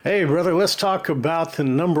Hey, brother, let's talk about the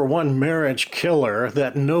number one marriage killer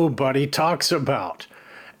that nobody talks about.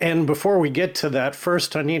 And before we get to that,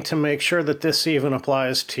 first I need to make sure that this even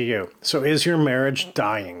applies to you. So, is your marriage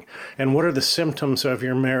dying? And what are the symptoms of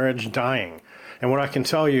your marriage dying? And what I can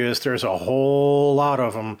tell you is there's a whole lot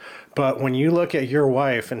of them. But when you look at your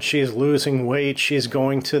wife and she's losing weight, she's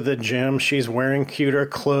going to the gym, she's wearing cuter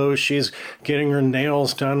clothes, she's getting her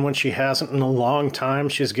nails done when she hasn't in a long time,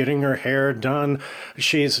 she's getting her hair done,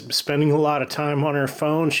 she's spending a lot of time on her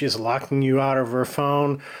phone, she's locking you out of her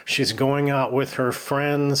phone, she's going out with her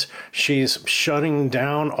friends, she's shutting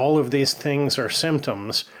down, all of these things are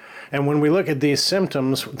symptoms. And when we look at these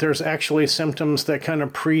symptoms, there's actually symptoms that kind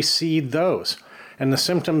of precede those. And the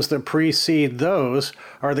symptoms that precede those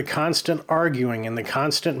are the constant arguing and the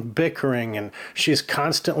constant bickering, and she's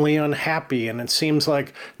constantly unhappy, and it seems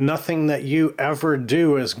like nothing that you ever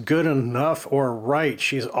do is good enough or right.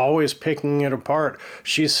 She's always picking it apart.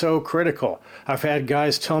 She's so critical. I've had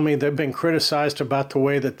guys tell me they've been criticized about the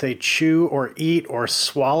way that they chew or eat or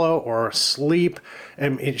swallow or sleep,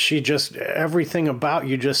 and everything about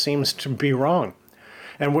you just seems to be wrong.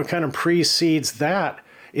 And what kind of precedes that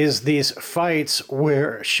is these fights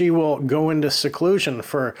where she will go into seclusion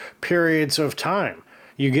for periods of time.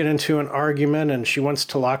 You get into an argument and she wants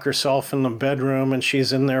to lock herself in the bedroom and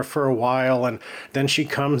she's in there for a while, and then she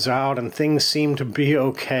comes out and things seem to be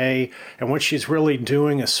okay. And what she's really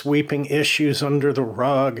doing is sweeping issues under the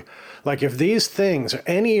rug. Like, if these things,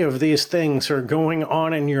 any of these things are going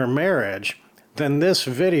on in your marriage, then this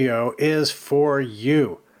video is for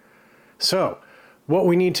you. So what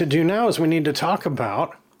we need to do now is we need to talk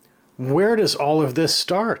about, where does all of this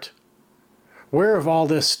start? Where of all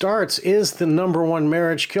this starts is the number one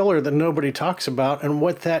marriage killer that nobody talks about. And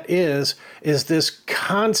what that is this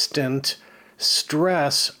constant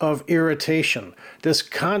stress of irritation, this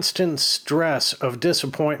constant stress of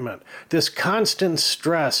disappointment, this constant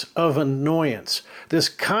stress of annoyance, this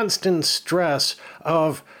constant stress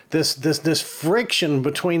of this friction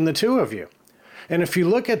between the two of you. And if you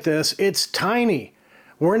look at this, it's tiny.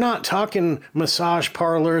 We're not talking massage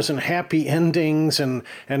parlors and happy endings, and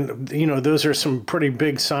those are some pretty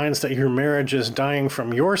big signs that your marriage is dying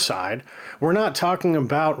from your side. We're not talking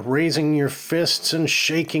about raising your fists and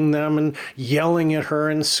shaking them and yelling at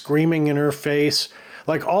her and screaming in her face.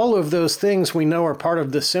 Like, all of those things we know are part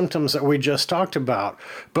of the symptoms that we just talked about.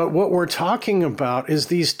 But what we're talking about is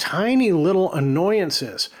these tiny little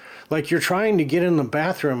annoyances. Like, you're trying to get in the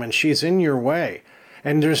bathroom and she's in your way.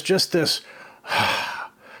 And there's just this,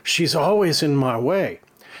 she's always in my way.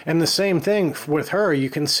 And the same thing with her, you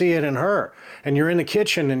can see it in her. And you're in the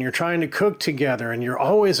kitchen and you're trying to cook together and you're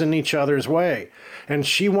always in each other's way. And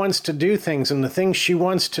she wants to do things, and the things she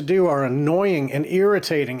wants to do are annoying and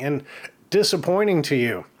irritating and disappointing to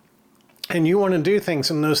you. And you want to do things,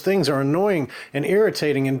 and those things are annoying and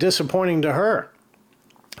irritating and disappointing to her.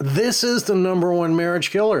 This is the number one marriage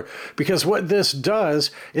killer, because what this does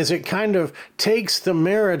is it kind of takes the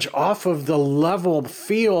marriage off of the level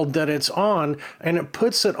field that it's on, and it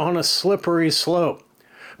puts it on a slippery slope.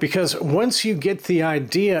 Because once you get the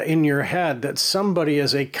idea in your head that somebody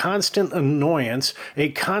is a constant annoyance, a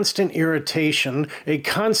constant irritation, a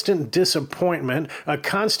constant disappointment, a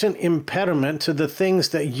constant impediment to the things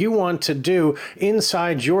that you want to do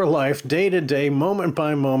inside your life, day to day, moment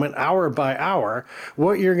by moment, hour by hour,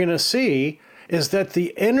 what you're going to see is that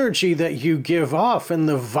the energy that you give off and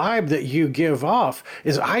the vibe that you give off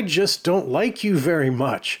is, I just don't like you very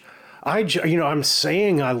much. I'm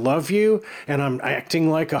saying I love you, and I'm acting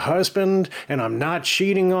like a husband, and I'm not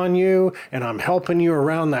cheating on you, and I'm helping you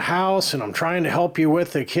around the house, and I'm trying to help you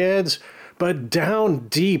with the kids. But down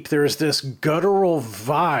deep, there's this guttural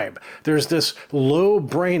vibe. There's this low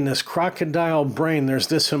brain, this crocodile brain. There's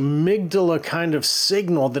this amygdala kind of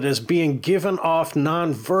signal that is being given off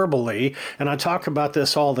non-verbally. And I talk about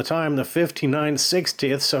this all the time, the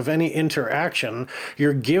 59/60ths of any interaction.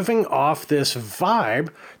 You're giving off this vibe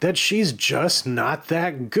that she's just not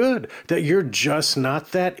that good, that you're just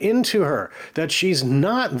not that into her, that she's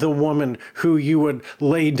not the woman who you would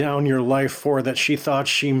lay down your life for, that she thought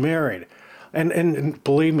she married. And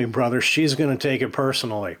believe me, brother, she's going to take it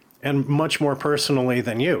personally, and much more personally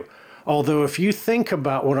than you. Although if you think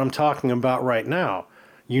about what I'm talking about right now,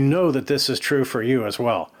 you know that this is true for you as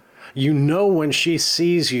well. You know when she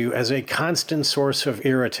sees you as a constant source of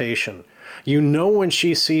irritation. You know when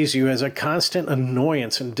she sees you as a constant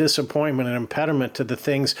annoyance and disappointment and impediment to the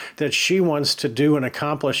things that she wants to do and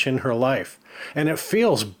accomplish in her life. And it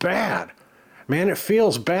feels bad. Man, it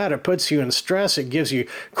feels bad. It puts you in stress. It gives you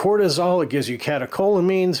cortisol. It gives you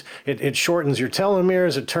catecholamines. It shortens your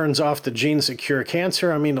telomeres. It turns off the genes that cure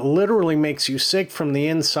cancer. I mean, it literally makes you sick from the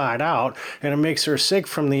inside out, and it makes her sick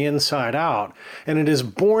from the inside out. And it is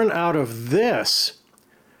born out of this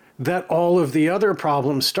that all of the other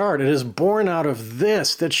problems start. It is born out of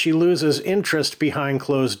this that she loses interest behind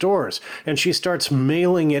closed doors. And she starts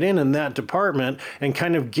mailing it in that department and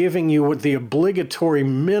kind of giving you what the obligatory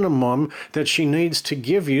minimum that she needs to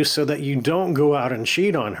give you so that you don't go out and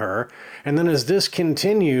cheat on her. And then as this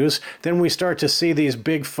continues, then we start to see these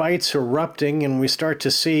big fights erupting, and we start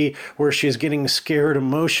to see where she's getting scared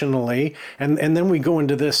emotionally. And then we go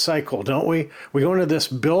into this cycle, don't we? We go into this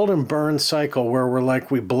build and burn cycle where we're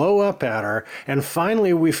like, we blow up at her, and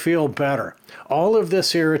finally we feel better. All of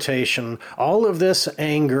this irritation, all of this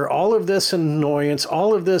anger, all of this annoyance,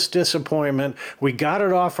 all of this disappointment, we got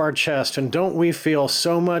it off our chest, and don't we feel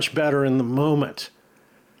so much better in the moment?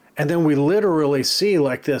 And then we literally see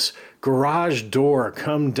like this garage door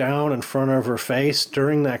come down in front of her face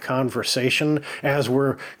during that conversation as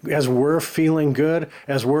we're feeling good,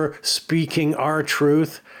 as we're speaking our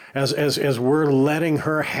truth, as we're letting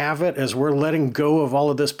her have it, as we're letting go of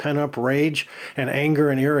all of this pent-up rage and anger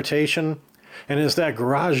and irritation. And as that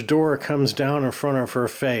garage door comes down in front of her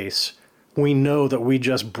face, we know that we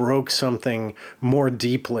just broke something more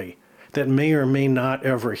deeply that may or may not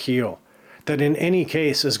ever heal. That in any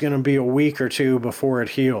case is going to be a week or two before it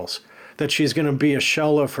heals. That she's going to be a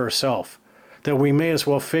shell of herself. That we may as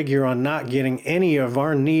well figure on not getting any of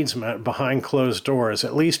our needs met behind closed doors,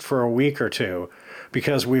 at least for a week or two,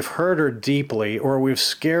 because we've hurt her deeply or we've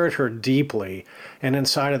scared her deeply. And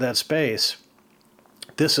inside of that space,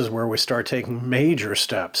 this is where we start taking major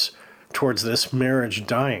steps towards this marriage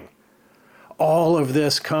dying. All of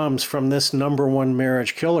this comes from this number one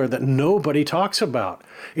marriage killer that nobody talks about.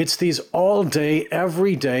 It's these all day,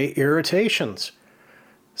 everyday irritations.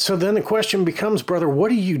 So then the question becomes, brother, what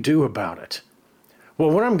do you do about it?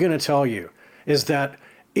 Well, what I'm going to tell you is that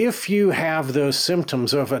if you have those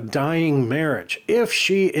symptoms of a dying marriage, if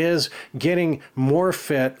she is getting more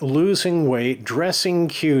fit, losing weight, dressing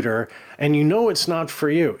cuter, and you know it's not for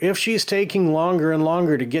you, if she's taking longer and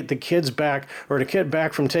longer to get the kids back or to get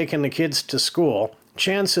back from taking the kids to school,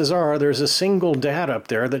 chances are there's a single dad up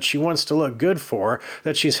there that she wants to look good for,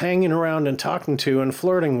 that she's hanging around and talking to and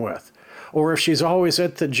flirting with. Or if she's always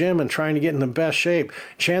at the gym and trying to get in the best shape,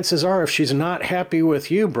 chances are if she's not happy with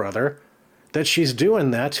you, brother, that she's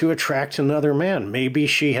doing that to attract another man. Maybe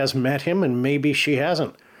she has met him and maybe she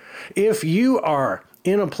hasn't. If you are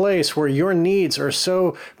in a place where your needs are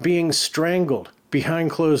so being strangled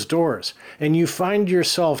behind closed doors and you find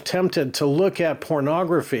yourself tempted to look at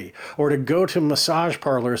pornography or to go to massage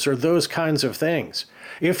parlors or those kinds of things,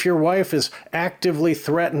 if your wife is actively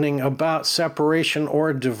threatening about separation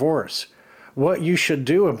or divorce, what you should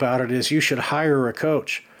do about it is you should hire a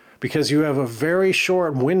coach, because you have a very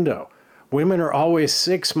short window. Women are always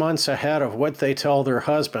 6 months ahead of what they tell their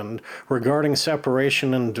husband regarding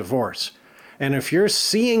separation and divorce. And if you're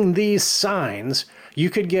seeing these signs, you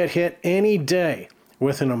could get hit any day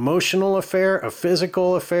with an emotional affair, a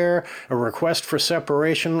physical affair, a request for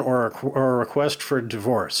separation, or a request for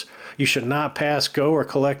divorce. You should not pass go or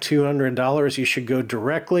collect $200. You should go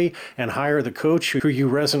directly and hire the coach who you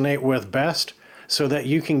resonate with best so that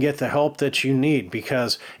you can get the help that you need,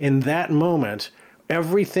 because in that moment,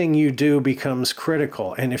 everything you do becomes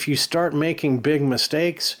critical. And if you start making big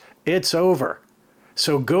mistakes, it's over.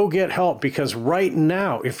 So go get help, because right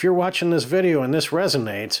now, if you're watching this video and this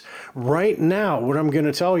resonates, right now, what I'm going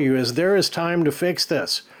to tell you is there is time to fix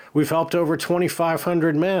this. We've helped over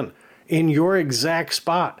 2,500 men in your exact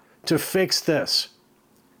spot to fix this.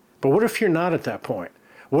 But what if you're not at that point?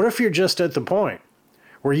 What if you're just at the point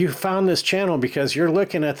where you found this channel because you're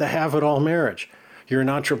looking at the have-it-all marriage? You're an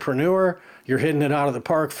entrepreneur, you're hitting it out of the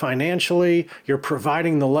park financially, you're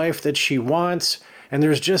providing the life that she wants, and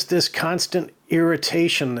there's just this constant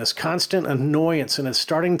irritation, this constant annoyance, and it's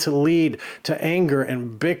starting to lead to anger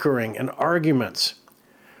and bickering and arguments.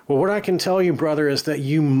 Well, what I can tell you, brother, is that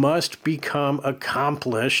you must become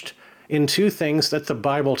accomplished in two things that the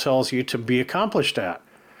Bible tells you to be accomplished at.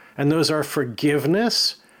 And those are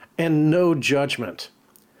forgiveness and no judgment.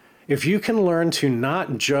 If you can learn to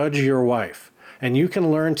not judge your wife, and you can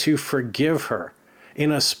learn to forgive her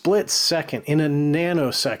in a split second, in a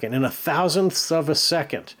nanosecond, in a thousandth of a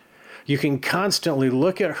second, you can constantly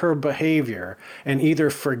look at her behavior and either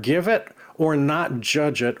forgive it or not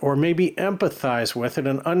judge it, or maybe empathize with it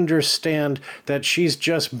and understand that she's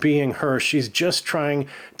just being her. She's just trying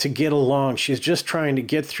to get along. She's just trying to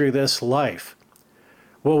get through this life.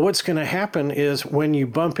 Well, what's going to happen is when you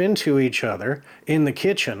bump into each other in the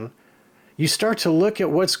kitchen, you start to look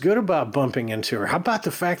at what's good about bumping into her. How about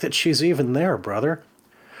the fact that she's even there, brother?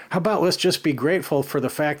 How about let's just be grateful for the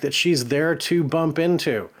fact that she's there to bump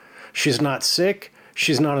into? She's not sick.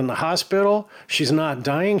 She's not in the hospital. She's not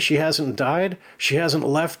dying. She hasn't died. She hasn't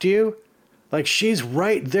left you. Like, she's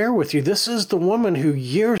right there with you. This is the woman who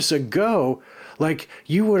years ago, like,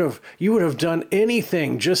 you would have done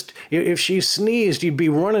anything. Just if she sneezed, you'd be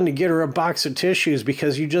running to get her a box of tissues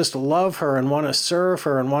because you just love her and want to serve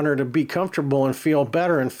her and want her to be comfortable and feel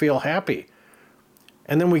better and feel happy.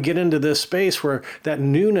 And then we get into this space where that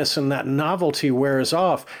newness and that novelty wears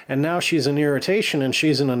off, and now she's an irritation and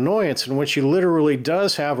she's an annoyance. And when she literally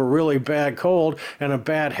does have a really bad cold and a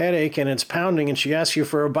bad headache and it's pounding and she asks you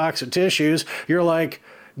for a box of tissues, you're like,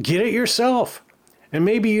 get it yourself. And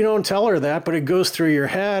maybe you don't tell her that, but it goes through your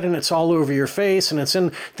head and it's all over your face and it's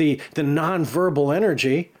in the nonverbal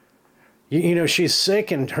energy. You know, she's sick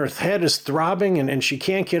and her head is throbbing and she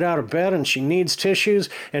can't get out of bed and she needs tissues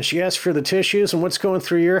and she asks for the tissues, and what's going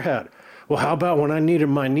through your head? Well, how about when I needed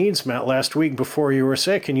my needs met last week before you were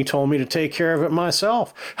sick and you told me to take care of it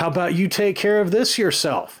myself? How about you take care of this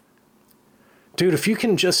yourself? Dude, if you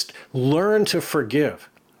can just learn to forgive,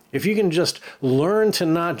 if you can just learn to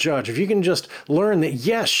not judge, if you can just learn that,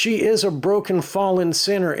 yes, she is a broken, fallen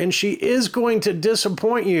sinner and she is going to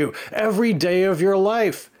disappoint you every day of your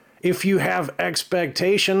life. If you have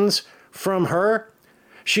expectations from her,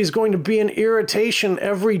 she's going to be an irritation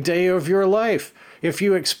every day of your life. If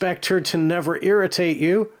you expect her to never irritate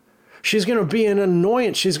you, she's going to be an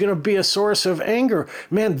annoyance. She's going to be a source of anger.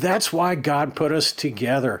 Man, that's why God put us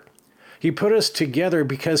together. He put us together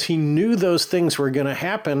because he knew those things were going to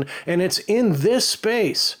happen. And it's in this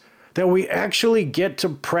space that we actually get to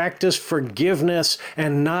practice forgiveness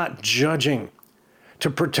and not judging. To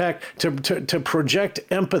project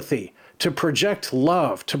empathy, to project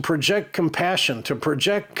love, to project compassion, to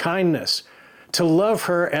project kindness, to love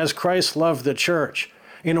her as Christ loved the church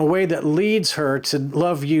in a way that leads her to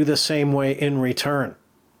love you the same way in return.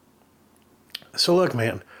 So look,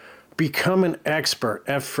 man, become an expert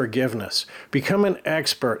at forgiveness. Become an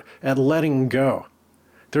expert at letting go.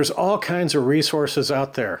 There's all kinds of resources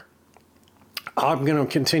out there. I'm going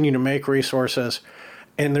to continue to make resources.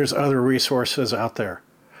 And there's other resources out there.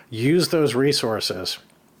 Use those resources.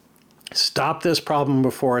 Stop this problem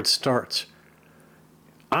before it starts.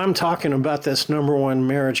 I'm talking about this #1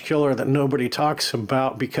 marriage killer that nobody talks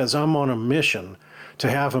about because I'm on a mission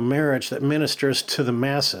to have a marriage that ministers to the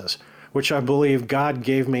masses, which I believe God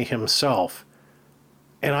gave me himself.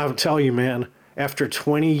 And I'll tell you, man, after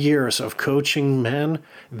 20 years of coaching men,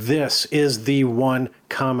 this is the one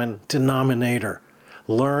common denominator.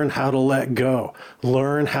 Learn how to let go.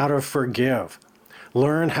 Learn how to forgive.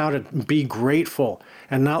 Learn how to be grateful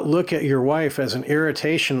and not look at your wife as an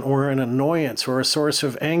irritation or an annoyance or a source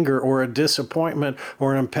of anger or a disappointment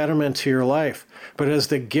or an impediment to your life, but as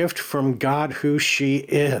the gift from God who she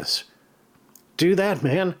is. Do that,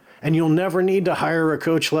 man, and you'll never need to hire a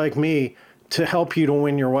coach like me to help you to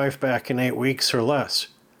win your wife back in 8 weeks or less.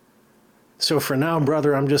 So for now,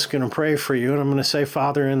 brother, I'm just going to pray for you, and I'm going to say,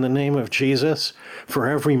 Father, in the name of Jesus, for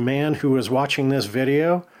every man who is watching this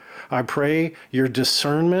video, I pray your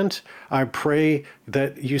discernment. I pray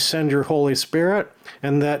that you send your Holy Spirit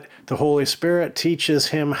and that the Holy Spirit teaches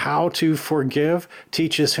him how to forgive,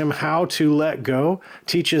 teaches him how to let go,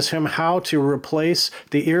 teaches him how to replace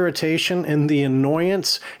the irritation and the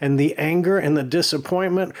annoyance and the anger and the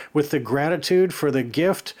disappointment with the gratitude for the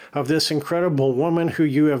gift of this incredible woman who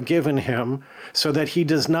you have given him, so that he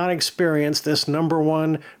does not experience this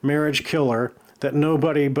 #1 marriage killer that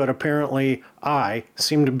nobody but apparently I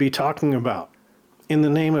seem to be talking about. In the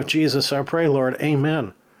name of Jesus, I pray, Lord,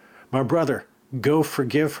 amen. My brother, go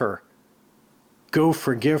forgive her. Go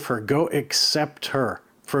forgive her. Go accept her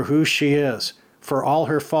for who she is, for all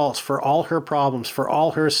her faults, for all her problems, for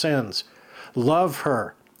all her sins. Love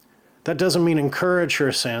her. That doesn't mean encourage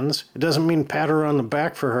her sins. It doesn't mean pat her on the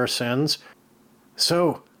back for her sins.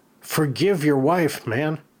 So forgive your wife,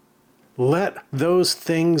 man. Let those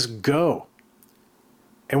things go.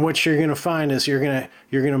 And what you're going to find is you're going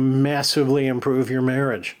to massively improve your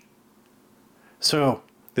marriage. So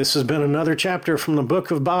this has been another chapter from the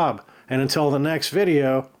Book of Bob. And until the next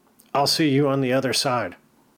video, I'll see you on the other side.